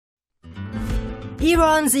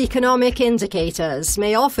Iran's economic indicators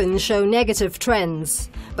may often show negative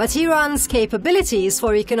trends, but Iran's capabilities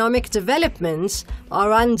for economic development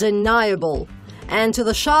are undeniable. And to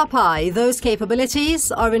the sharp eye, those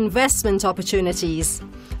capabilities are investment opportunities.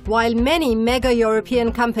 While many mega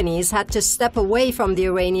European companies had to step away from the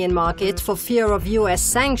Iranian market for fear of US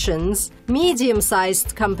sanctions,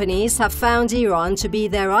 medium-sized companies have found Iran to be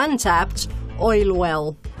their untapped oil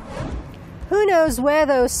well. Who knows where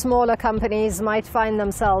those smaller companies might find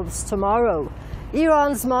themselves tomorrow?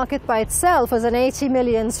 Iran's market by itself is an 80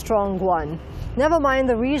 million strong one. Never mind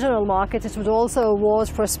the regional market, it would also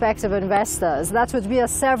award prospective investors. That would be a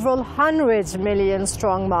several 100 million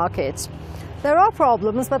strong market. There are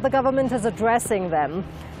problems, but the government is addressing them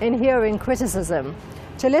in hearing criticism.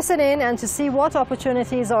 To listen in and to see what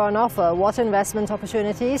opportunities are on offer, what investment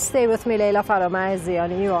opportunities, stay with me, Leila Faramahzi,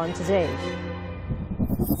 on Iran Today.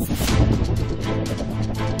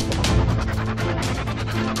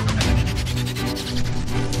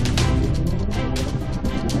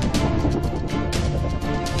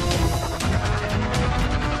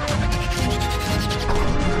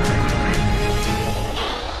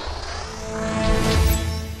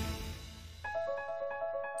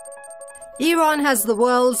 Iran has the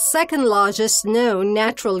world's second largest known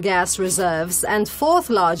natural gas reserves and fourth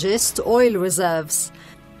largest oil reserves.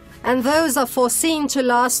 And those are foreseen to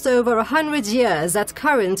last over 100 years at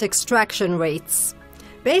current extraction rates.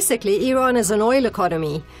 Basically, Iran is an oil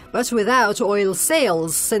economy, but without oil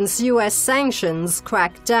sales since US sanctions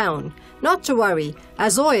cracked down. Not to worry,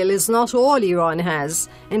 as oil is not all Iran has.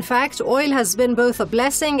 In fact, oil has been both a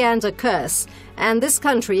blessing and a curse, and this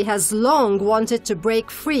country has long wanted to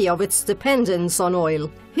break free of its dependence on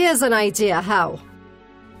oil. Here's an idea how.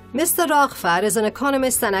 Mr. Raghfar is an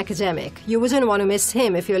economist and academic. You wouldn't want to miss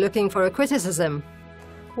him if you're looking for a criticism.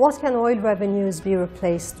 What can oil revenues be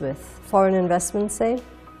replaced with? Foreign investment, say?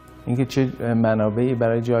 We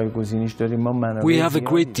have a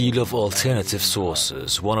great deal of alternative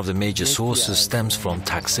sources. One of the major sources stems from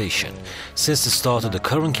taxation. Since the start of the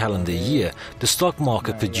current calendar year, the stock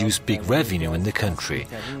market produced big revenue in the country.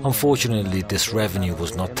 Unfortunately, this revenue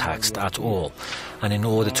was not taxed at all. And in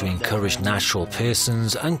order to encourage natural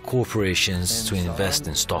persons and corporations to invest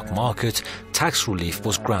in stock market, tax relief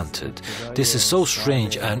was granted. This is so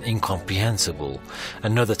strange and incomprehensible.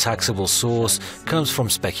 Another taxable source comes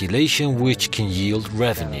from speculation, which can yield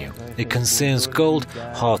revenue. It concerns gold,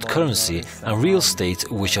 hard currency and real estate,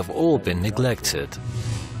 which have all been neglected.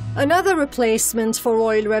 Another replacement for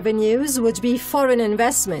oil revenues would be foreign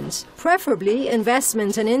investment, preferably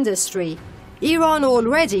investment in industry. Iran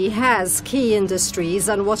already has key industries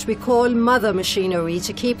and what we call mother machinery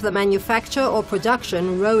to keep the manufacture or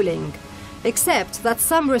production rolling. Except that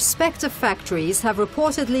some respective factories have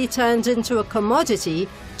reportedly turned into a commodity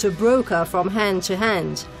to broker from hand to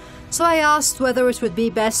hand. So I asked whether it would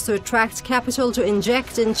be best to attract capital to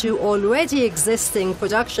inject into already existing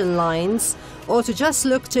production lines or to just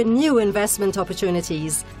look to new investment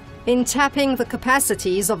opportunities in tapping the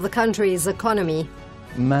capacities of the country's economy.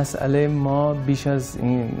 Our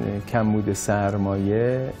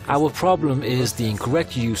problem is the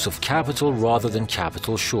incorrect use of capital rather than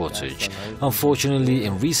capital shortage. Unfortunately,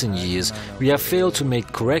 in recent years, we have failed to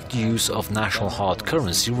make correct use of national hard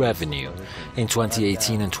currency revenue. In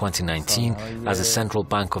 2018 and 2019, as the Central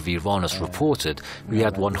Bank of Iran has reported, we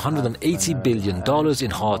had $180 billion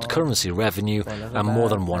in hard currency revenue and more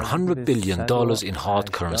than $100 billion in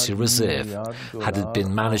hard currency reserve. Had it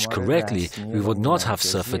been managed correctly, we would not have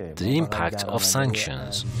suffered the impact of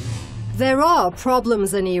sanctions. There are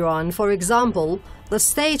problems in Iran, for example, the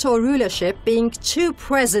state or rulership being too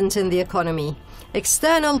present in the economy,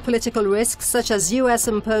 external political risks such as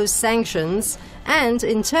US-imposed sanctions, and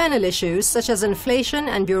internal issues such as inflation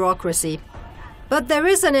and bureaucracy. But there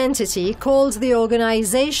is an entity called the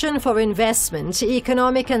Organization for Investment,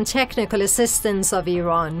 Economic and Technical Assistance of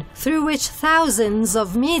Iran, through which thousands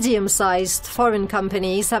of medium-sized foreign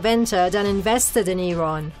companies have entered and invested in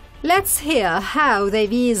Iran. Let's hear how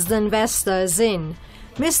they've eased investors in.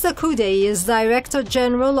 Mr. Kudei is Director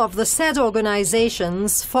General of the said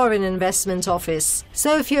organization's Foreign Investment Office.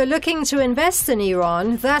 So if you're looking to invest in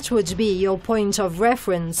Iran, that would be your point of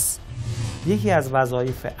reference. One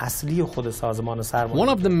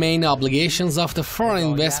of the main obligations of the Foreign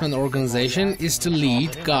Investment Organization is to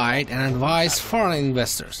lead, guide, and advise foreign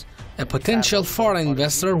investors. A potential foreign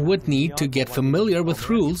investor would need to get familiar with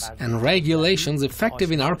rules and regulations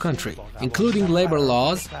effective in our country, including labor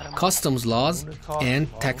laws, customs laws, and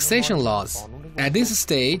taxation laws. At this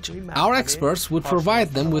stage, our experts would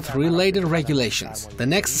provide them with related regulations. The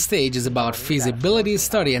next stage is about feasibility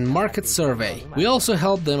study and market survey. We also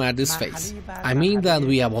help them at this phase. I mean that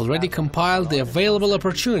we have already compiled the available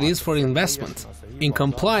opportunities for investment in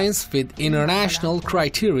compliance with international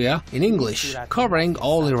criteria in English, covering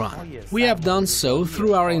all Iran. We have done so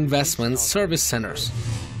through our investment service centers.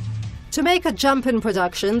 To make a jump in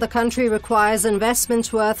production, the country requires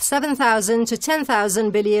investment worth 7,000 to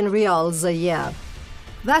 10,000 billion riyals a year.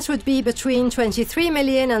 That would be between $23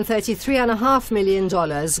 million and $33.5 million,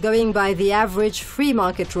 going by the average free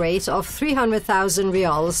market rate of 300,000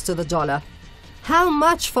 riyals to the dollar. How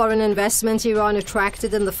much foreign investment Iran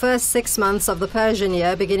attracted in the first 6 months of the Persian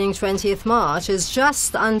year beginning 20th March is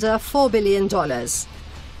just under $4 billion.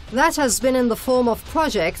 That has been in the form of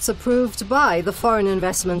projects approved by the Foreign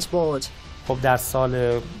Investment Board. In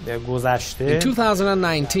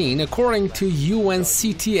 2019, according to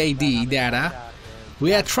UNCTAD data,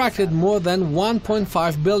 we attracted more than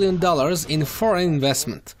 $1.5 billion in foreign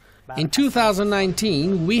investment. In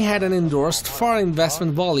 2019, we had an endorsed foreign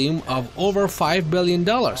investment volume of over $5 billion,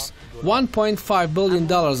 $1.5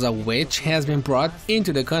 billion of which has been brought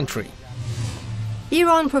into the country.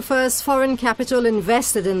 Iran prefers foreign capital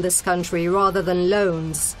invested in this country rather than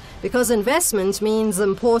loans, because investment means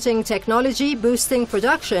importing technology, boosting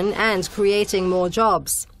production and creating more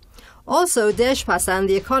jobs. Also, Deshpasan,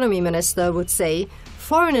 the economy minister, would say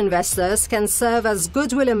foreign investors can serve as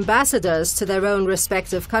goodwill ambassadors to their own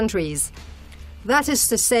respective countries. That is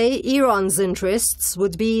to say, Iran's interests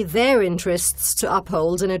would be their interests to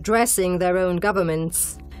uphold in addressing their own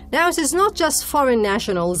governments. Now, it is not just foreign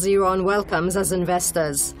nationals Iran welcomes as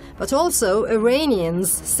investors, but also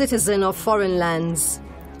Iranians, citizens of foreign lands.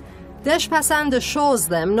 Deshpasan assures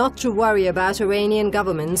them not to worry about Iranian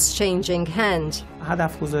governments changing hand.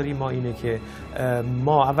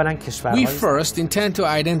 We first intend to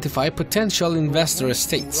identify potential investor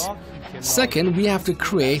states. Second, we have to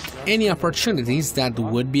create any opportunities that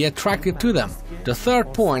would be attractive to them. The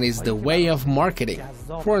third point is the way of marketing.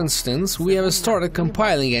 For instance, we have started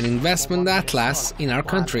compiling an investment atlas in our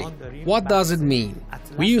country. What does it mean?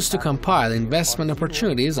 We used to compile investment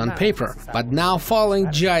opportunities on paper, but now following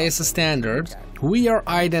GIS standards, we are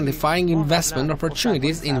identifying investment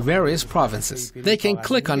opportunities in various provinces. They can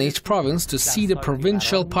click on each province to see the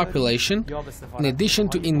provincial population in addition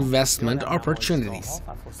to investment opportunities.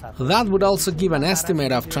 That would also give an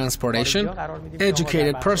estimate of transportation,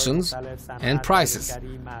 educated persons, and prices.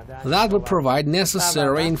 That would provide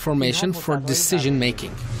necessary information for decision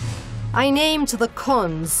making. I named the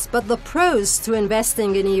cons, but the pros to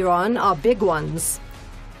investing in Iran are big ones.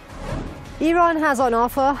 Iran has on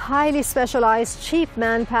offer highly specialized, cheap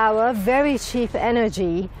manpower, very cheap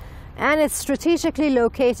energy, and it's strategically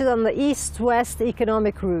located on the east-west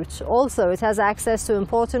economic route. Also, it has access to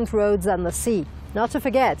important roads and the sea. Not to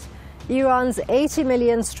forget, Iran's 80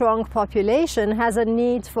 million strong population has a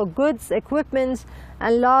need for goods, equipment,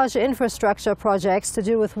 and large infrastructure projects to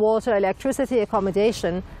do with water, electricity,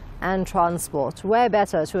 accommodation, and transport. Where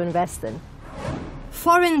better to invest in?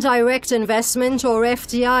 Foreign direct investment, or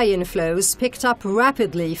FDI inflows, picked up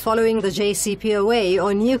rapidly following the JCPOA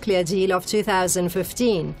or nuclear deal of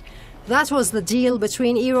 2015. That was the deal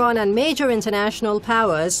between Iran and major international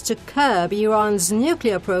powers to curb Iran's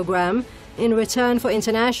nuclear program in return for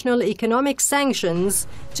international economic sanctions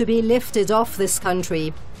to be lifted off this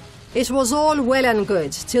country. It was all well and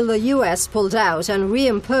good till the US pulled out and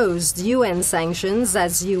reimposed UN sanctions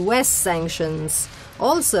as US sanctions,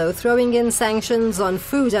 also throwing in sanctions on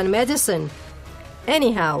food and medicine.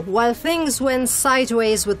 Anyhow, while things went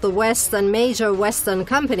sideways with the West and major Western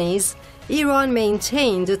companies, Iran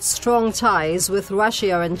maintained its strong ties with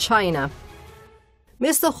Russia and China.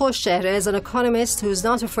 Mr. Khoshchehre is an economist who's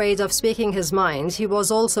not afraid of speaking his mind. He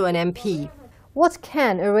was also an MP. What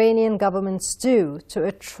can Iranian governments do to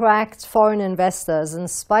attract foreign investors in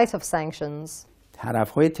spite of sanctions?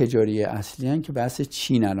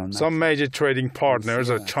 Some major trading partners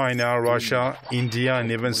are China, Russia, India,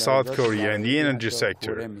 and even South Korea in the energy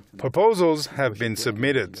sector. Proposals have been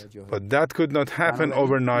submitted, but that could not happen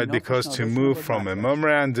overnight because to move from a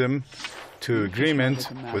memorandum to agreement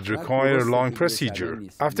would require a long procedure.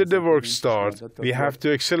 After the work starts, we have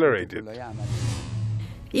to accelerate it.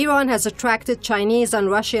 Iran has attracted Chinese and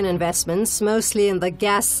Russian investments, mostly in the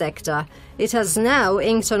gas sector. It has now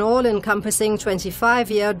inked an all-encompassing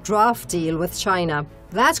 25-year draft deal with China.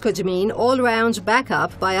 That could mean all-round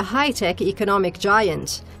backup by a high-tech economic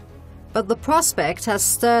giant. But the prospect has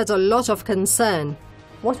stirred a lot of concern.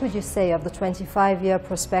 What would you say of the 25-year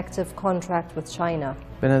prospective contract with China?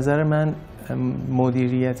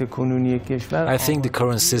 I think the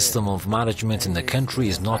current system of management in the country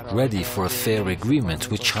is not ready for a fair agreement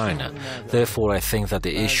with China. Therefore, I think that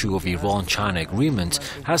the issue of Iran-China agreement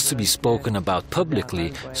has to be spoken about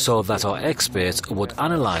publicly so that our experts would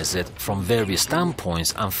analyze it from various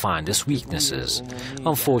standpoints and find its weaknesses.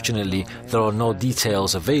 Unfortunately, there are no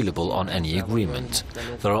details available on any agreement.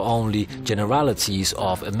 There are only generalities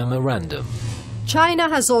of a memorandum. China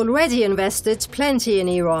has already invested plenty in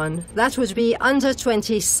Iran. That would be under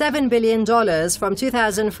 $27 billion from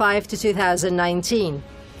 2005 to 2019.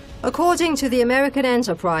 According to the American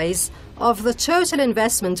enterprise, of the total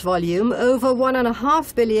investment volume, over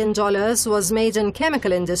 $1.5 billion was made in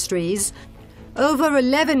chemical industries, over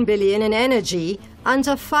 $11 billion in energy,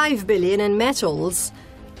 under $5 billion in metals,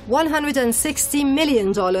 $160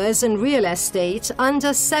 million in real estate, under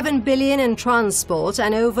 $7 billion in transport,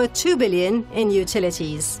 and over $2 billion in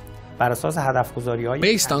utilities.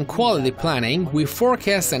 Based on quality planning, we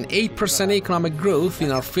forecast an 8% economic growth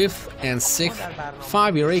in our 5th and 6th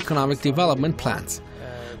five-year economic development plans.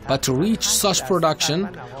 But to reach such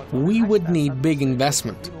production, we would need big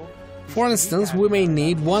investment. For instance, we may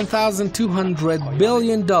need $1,200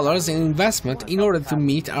 billion in investment in order to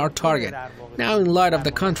meet our target. Now, in light of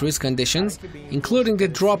the country's conditions, including the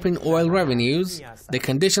drop in oil revenues, the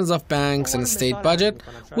conditions of banks and state budget,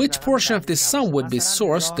 which portion of this sum would be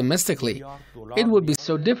sourced domestically? It would be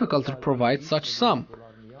so difficult to provide such sum.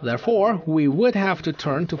 Therefore, we would have to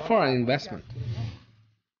turn to foreign investment.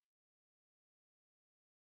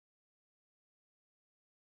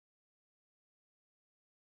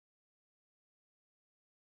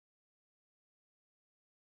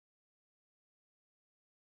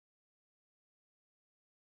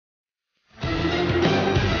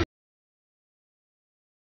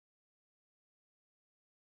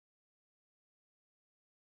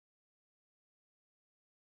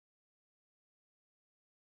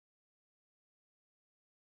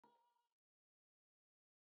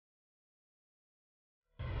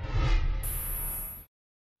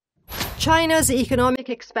 China's economic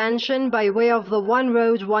expansion by way of the One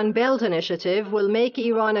Road, One Belt initiative will make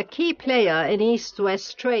Iran a key player in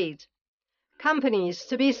East-West trade. Companies,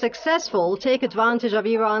 to be successful, take advantage of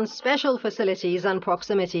Iran's special facilities and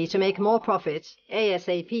proximity to make more profit,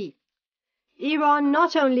 ASAP. Iran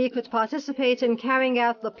not only could participate in carrying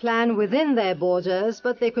out the plan within their borders,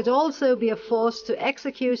 but they could also be a force to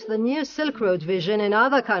execute the new Silk Road vision in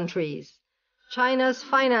other countries. China's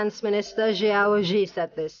finance minister Zhao Ji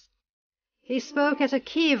said this. He spoke at a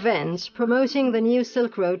key event promoting the new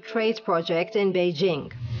Silk Road trade project in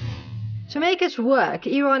Beijing. To make it work,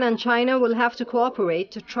 Iran and China will have to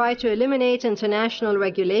cooperate to try to eliminate international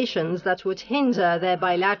regulations that would hinder their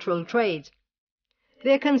bilateral trade.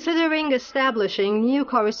 They're considering establishing new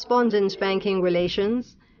correspondent banking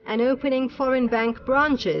relations and opening foreign bank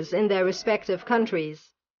branches in their respective countries.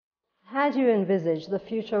 How do you envisage the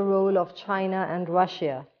future role of China and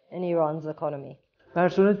Russia in Iran's economy?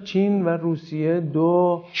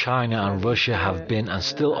 China and Russia have been and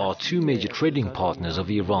still are two major trading partners of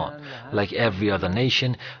Iran. Like every other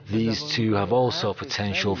nation, these two have also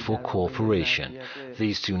potential for cooperation.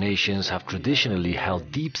 These two nations have traditionally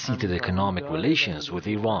held deep-seated economic relations with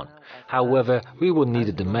Iran. However, we would need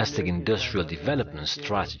a domestic industrial development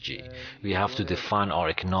strategy. We have to define our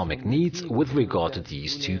economic needs with regard to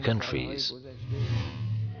these two countries.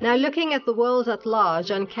 Now, looking at the world at large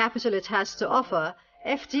and capital it has to offer,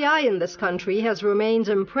 FDI in this country has remained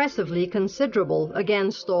impressively considerable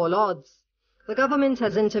against all odds. The government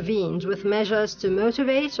has intervened with measures to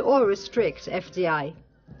motivate or restrict FDI.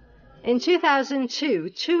 In 2002,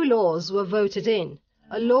 two laws were voted in,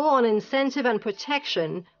 a law on incentive and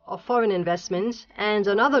protection of foreign investment and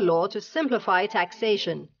another law to simplify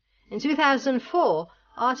taxation. In 2004,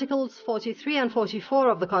 Articles 43 and 44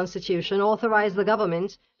 of the Constitution authorized the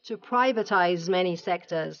government to privatize many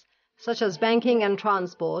sectors, such as banking and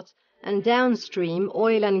transport, and downstream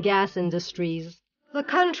oil and gas industries. The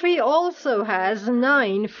country also has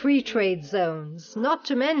 9 free trade zones, not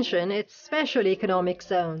to mention its special economic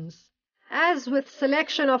zones. As with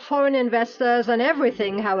selection of foreign investors and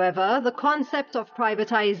everything, however, the concept of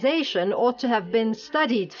privatization ought to have been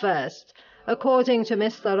studied first, according to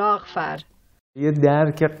Mr. Raghfar.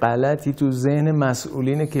 Iranian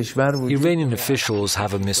officials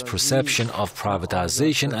have a misperception of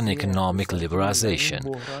privatization and economic liberalization.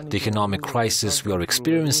 The economic crisis we are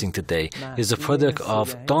experiencing today is a product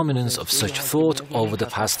of dominance of such thought over the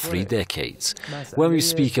past 3 decades. When we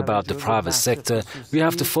speak about the private sector, we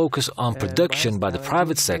have to focus on production by the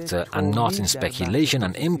private sector and not in speculation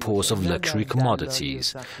and imports of luxury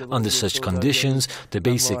commodities. Under such conditions, the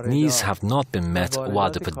basic needs have not been met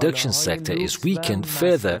while the production sector is weakened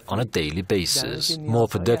further on a daily basis. More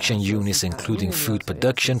production units, including food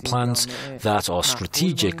production plants that are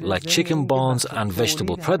strategic, like chicken barns and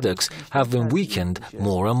vegetable products, have been weakened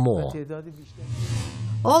more and more.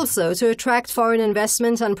 Also, to attract foreign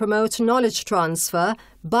investment and promote knowledge transfer,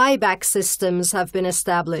 buyback systems have been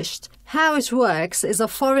established. How it works is a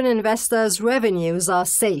foreign investor's revenues are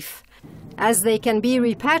safe, as they can be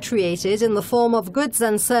repatriated in the form of goods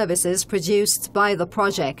and services produced by the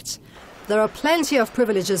project. There are plenty of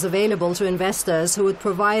privileges available to investors who would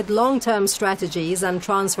provide long-term strategies and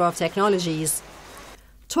transfer of technologies.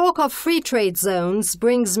 Talk of free trade zones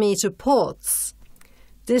brings me to ports.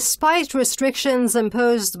 Despite restrictions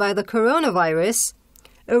imposed by the coronavirus,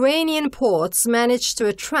 Iranian ports managed to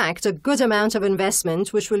attract a good amount of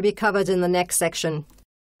investment, which will be covered in the next section.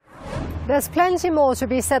 There's plenty more to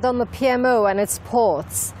be said on the PMO and its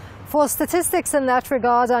ports. For statistics in that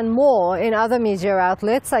regard and more in other media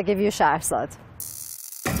outlets, I give you Shahrzad.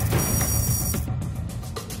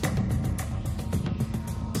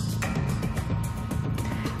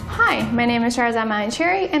 Hi, my name is Shahrzad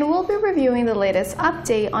Manicheri, and we'll be reviewing the latest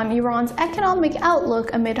update on Iran's economic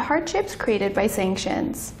outlook amid hardships created by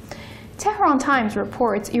sanctions. Tehran Times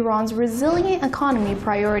reports Iran's resilient economy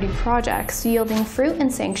priority projects yielding fruit in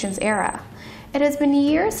sanctions era. It has been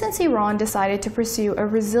years since Iran decided to pursue a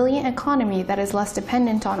resilient economy that is less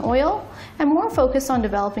dependent on oil and more focused on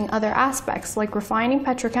developing other aspects like refining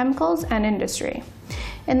petrochemicals and industry.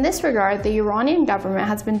 In this regard, the Iranian government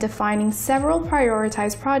has been defining several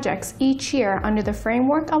prioritized projects each year under the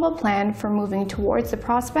framework of a plan for moving towards the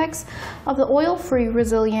prospects of the oil-free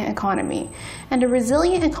resilient economy. And a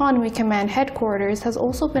Resilient Economy Command headquarters has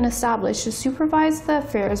also been established to supervise the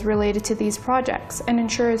affairs related to these projects and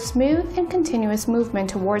ensure a smooth and continuous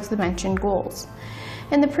movement towards the mentioned goals.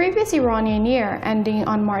 In the previous Iranian year, ending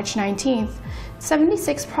on March 19th,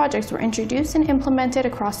 76 projects were introduced and implemented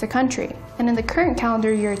across the country, and in the current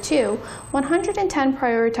calendar year too, 110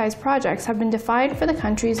 prioritized projects have been defined for the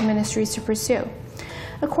country's ministries to pursue.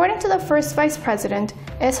 According to the first Vice President,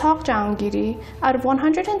 Ishaq Jahangiri, out of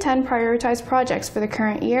 110 prioritized projects for the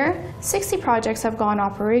current year, 60 projects have gone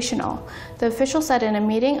operational, the official said in a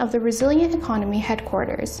meeting of the Resilient Economy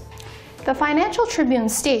headquarters. The Financial Tribune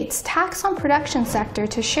states tax on production sector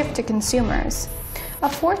to shift to consumers. A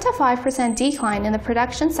 4 to 5% decline in the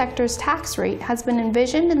production sector's tax rate has been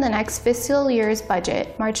envisioned in the next fiscal year's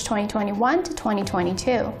budget, March 2021 to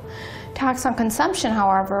 2022. Tax on consumption,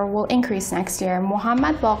 however, will increase next year.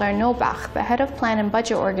 Mohammad Baqir Nobakh, the head of Plan and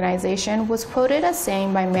Budget Organization, was quoted as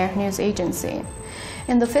saying by Mehr News Agency.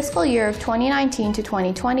 In the fiscal year of 2019 to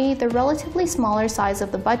 2020, the relatively smaller size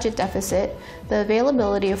of the budget deficit, the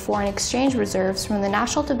availability of foreign exchange reserves from the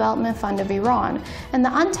National Development Fund of Iran, and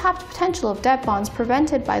the untapped potential of debt bonds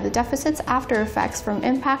prevented by the deficit's after effects from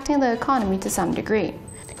impacting the economy to some degree.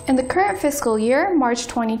 In the current fiscal year, March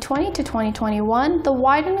 2020 to 2021, the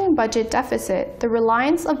widening budget deficit, the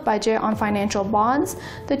reliance of budget on financial bonds,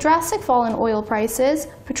 the drastic fall in oil prices,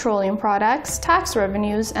 petroleum products, tax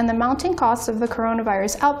revenues, and the mounting costs of the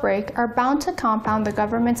coronavirus outbreak are bound to compound the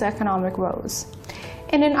government's economic woes.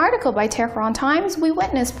 In an article by Tehran Times, we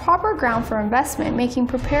witnessed proper ground for investment making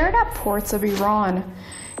prepared at ports of Iran.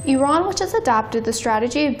 Iran, which has adopted the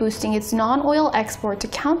strategy of boosting its non-oil export to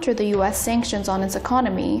counter the U.S. sanctions on its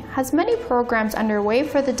economy, has many programs underway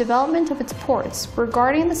for the development of its ports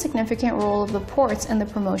regarding the significant role of the ports in the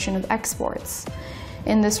promotion of exports.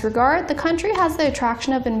 In this regard, the country has the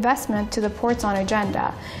attraction of investment to the ports on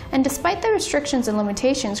agenda, and despite the restrictions and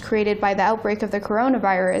limitations created by the outbreak of the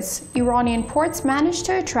coronavirus, Iranian ports managed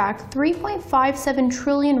to attract 3.57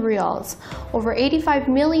 trillion riyals, over $85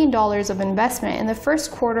 million of investment in the first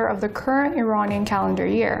quarter of the current Iranian calendar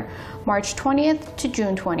year, March 20th to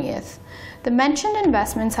June 20th. The mentioned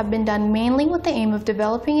investments have been done mainly with the aim of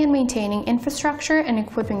developing and maintaining infrastructure and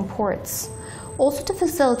equipping ports. Also to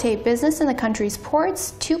facilitate business in the country's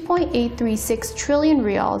ports, 2.836 trillion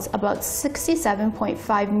riyals, about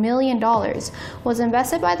 $67.5 million, was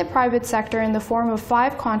invested by the private sector in the form of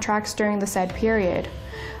 5 contracts during the said period.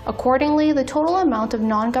 Accordingly, the total amount of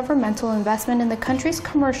non-governmental investment in the country's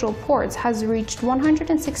commercial ports has reached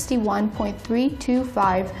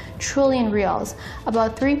 161.325 trillion riyals,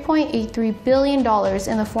 about $3.83 billion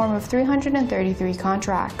in the form of 333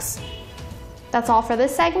 contracts. That's all for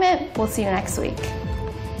this segment. We'll see you next week.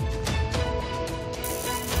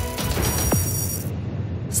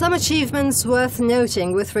 Some achievements worth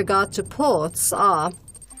noting with regard to ports are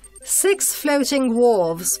 6 floating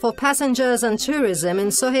wharves for passengers and tourism in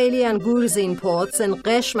Sohaili and Gurzin ports in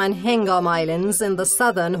Qeshm and Hengam Islands in the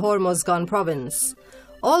southern Hormozgan province.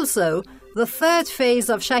 Also, the 3rd phase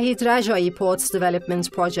of Shahid Rajai Ports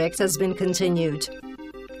Development Project has been continued.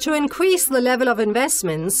 To increase the level of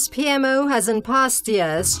investments, PMO has in past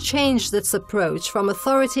years changed its approach from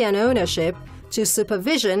authority and ownership to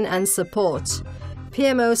supervision and support.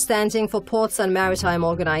 PMO standing for Ports and Maritime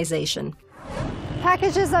Organization.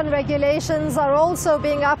 Packages and regulations are also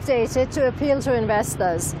being updated to appeal to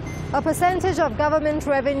investors. A percentage of government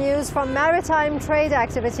revenues from maritime trade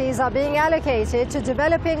activities are being allocated to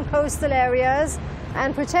developing coastal areas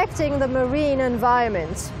and protecting the marine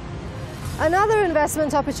environment. Another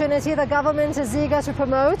investment opportunity the government is eager to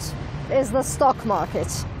promote is the stock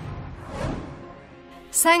market.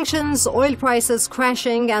 Sanctions, oil prices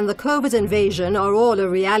crashing, and the COVID invasion are all a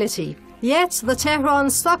reality. Yet, the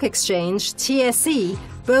Tehran Stock Exchange, TSE,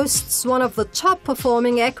 boasts one of the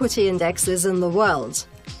top-performing equity indexes in the world.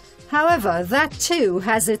 However, that too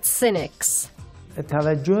has its cynics.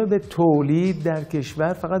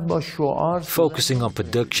 Focusing on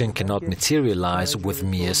production cannot materialize with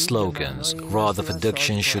mere slogans. Rather,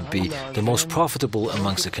 production should be the most profitable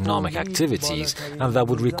amongst economic activities, and that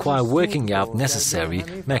would require working out necessary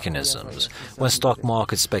mechanisms. When stock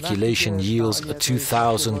market speculation yields a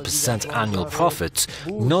 2,000% annual profit,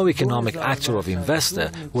 no economic actor or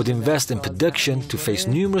investor would invest in production to face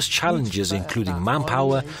numerous challenges including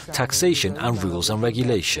manpower, taxation and rules and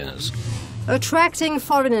regulations. Attracting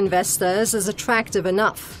foreign investors is attractive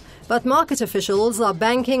enough, but market officials are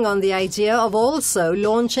banking on the idea of also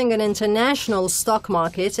launching an international stock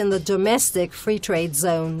market in the domestic free trade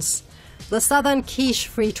zones. The southern Kish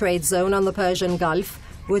free trade zone on the Persian Gulf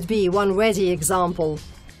would be one ready example.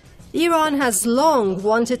 Iran has long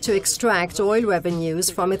wanted to extract oil revenues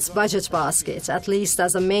from its budget basket, at least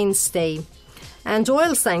as a mainstay. And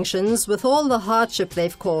oil sanctions, with all the hardship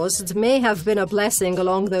they've caused, may have been a blessing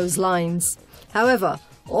along those lines. However,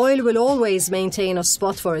 oil will always maintain a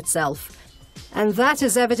spot for itself. And that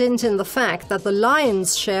is evident in the fact that the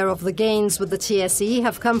lion's share of the gains with the TSE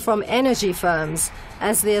have come from energy firms,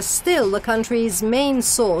 as they are still the country's main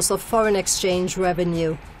source of foreign exchange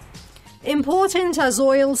revenue. Important as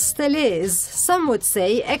oil still is, some would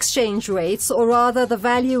say exchange rates, or rather the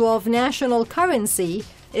value of national currency,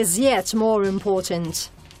 is yet more important.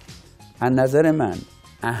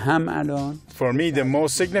 For me, the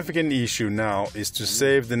most significant issue now is to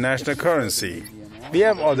save the national currency. We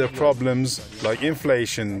have other problems like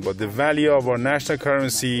inflation, but the value of our national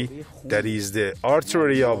currency, that is the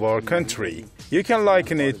artery of our country, you can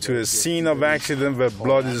liken it to a scene of accident where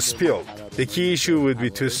blood is spilled. The key issue would be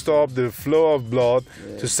to stop the flow of blood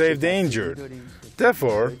to save the injured.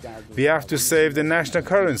 Therefore, we have to save the national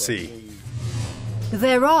currency.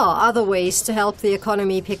 There are other ways to help the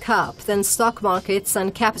economy pick up than stock markets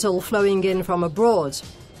and capital flowing in from abroad.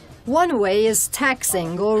 One way is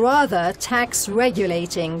taxing, or rather tax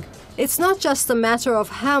regulating. It's not just a matter of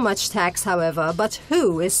how much tax, however, but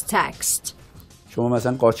who is taxed.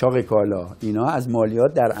 Smuggling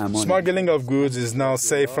of goods is now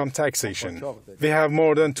safe from taxation. We have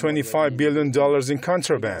more than $25 billion in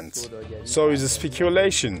contraband. So is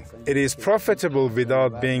speculation. It is profitable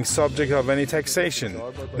without being subject of any taxation.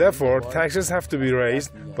 Therefore, taxes have to be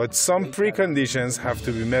raised, but some preconditions have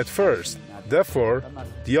to be met first. Therefore,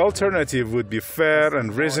 the alternative would be fair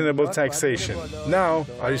and reasonable taxation. Now,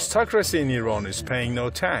 aristocracy in Iran is paying no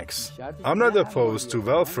tax. I'm not opposed to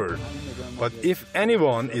welfare, but if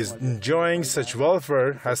anyone is enjoying such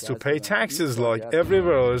welfare, has to pay taxes like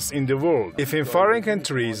everywhere else in the world. If in foreign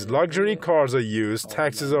countries luxury cars are used,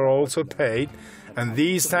 taxes are also paid, and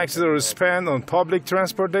these taxes are spent on public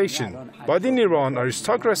transportation. But in Iran,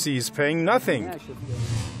 aristocracy is paying nothing.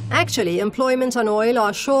 Actually, employment and oil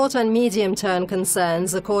are short and medium-term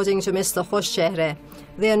concerns, according to Mr. Khoshchehre.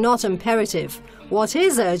 They are not imperative. What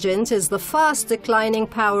is urgent is the fast declining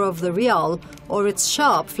power of the rial, or its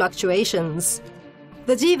sharp fluctuations.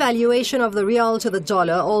 The devaluation of the rial to the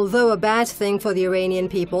dollar, although a bad thing for the Iranian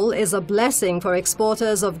people, is a blessing for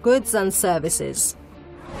exporters of goods and services.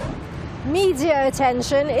 Media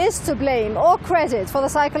attention is to blame or credit for the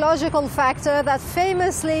psychological factor that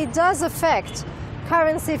famously does affect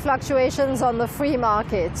currency fluctuations on the free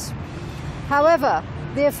market. However,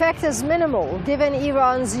 the effect is minimal given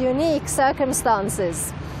Iran's unique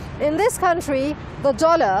circumstances. In this country, the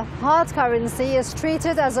dollar, hard currency, is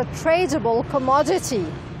treated as a tradable commodity.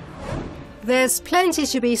 There's plenty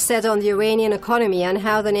to be said on the Iranian economy and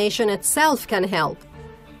how the nation itself can help.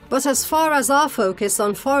 But as far as our focus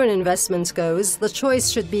on foreign investment goes, the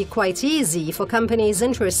choice should be quite easy for companies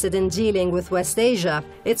interested in dealing with West Asia.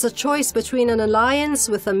 It's a choice between an alliance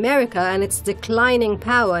with America and its declining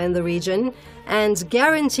power in the region, and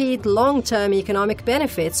guaranteed long-term economic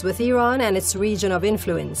benefits with Iran and its region of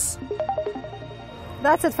influence.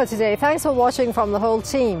 That's it for today. Thanks for watching from the whole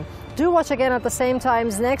team. Do watch again at the same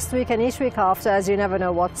times next week and each week after, as you never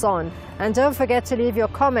know what's on. And don't forget to leave your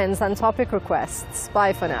comments and topic requests.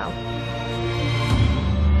 Bye for now.